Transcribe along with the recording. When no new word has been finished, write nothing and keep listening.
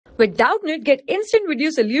With Doubtnut, get instant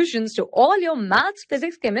video solutions to all your maths,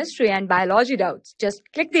 physics, chemistry, and biology doubts. Just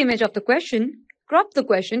click the image of the question, crop the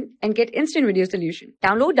question, and get instant video solution.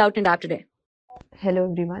 Download Doubtnut app today.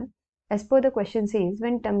 Hello everyone. As per the question says,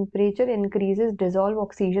 when temperature increases, dissolve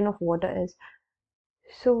oxygen of water is.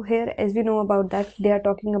 So here, as we know about that, they are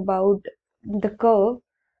talking about the curve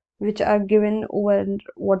which are given over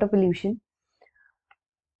water pollution.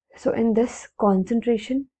 So in this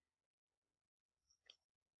concentration,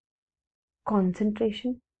 and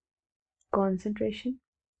direction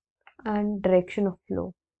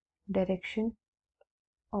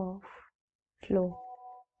of flow.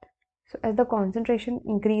 So as the concentration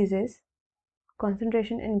increases,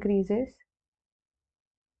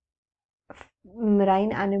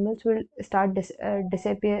 marine animals will start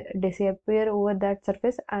disappear over that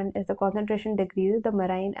surface, and as the concentration decreases, the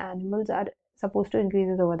marine animals are supposed to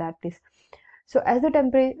increases over that place. So as the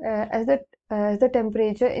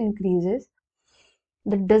temperature increases,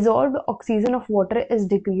 the dissolved oxygen of water is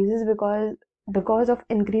decreases because of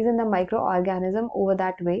increase in the microorganism over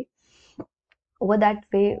that way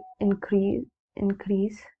increase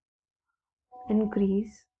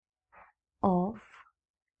of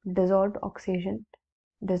dissolved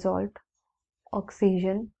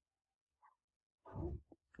oxygen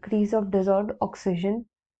increase of dissolved oxygen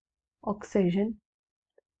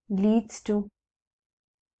leads to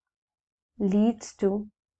decrease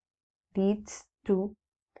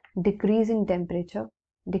in temperature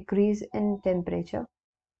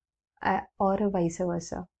or vice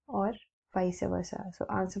versa. So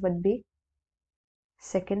answer would be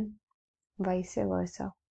second, vice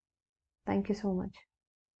versa. Thank you so much.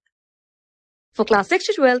 For class 6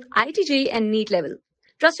 to 12, IIT JEE and NEET level.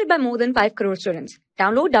 Trusted by more than 5 crore students.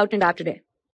 Download Doubtnut app today.